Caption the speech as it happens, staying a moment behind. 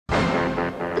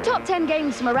The top 10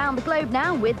 games from around the globe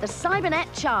now with the Cybernet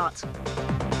chart.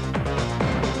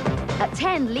 At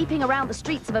 10, leaping around the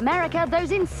streets of America, those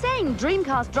insane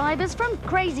Dreamcast drivers from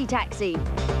Crazy Taxi.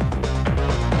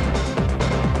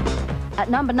 At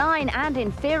number 9, and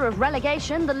in fear of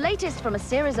relegation, the latest from a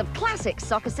series of classic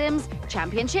soccer sims,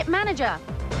 Championship Manager.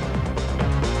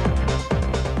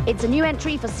 It's a new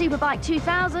entry for Superbike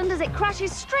 2000 as it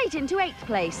crashes straight into 8th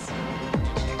place.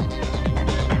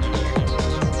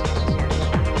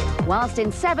 Whilst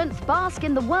in 7th, bask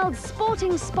in the world's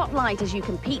sporting spotlight as you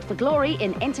compete for glory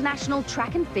in International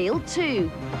Track and Field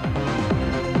 2.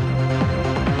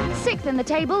 6th in the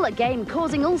table, a game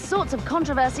causing all sorts of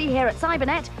controversy here at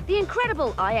Cybernet, the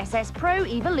incredible ISS Pro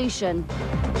Evolution.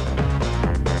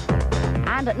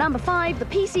 And at number 5, the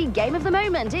PC game of the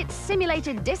moment, it's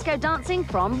simulated disco dancing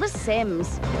from The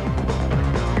Sims.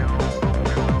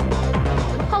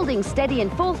 Holding steady in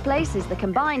 4th place is the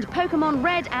combined Pokemon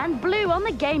Red and Blue on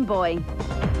the Game Boy.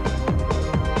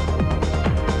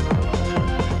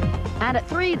 And at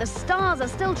 3, the stars are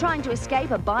still trying to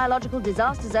escape a biological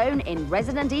disaster zone in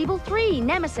Resident Evil 3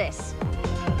 Nemesis.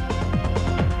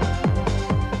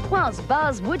 Whilst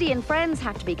Buzz, Woody and friends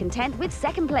have to be content with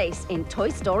 2nd place in Toy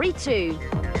Story 2.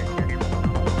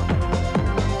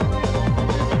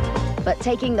 But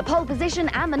taking the pole position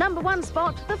and the number 1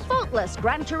 spot, the faultless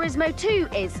Gran Turismo 2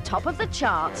 is top of the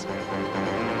chart.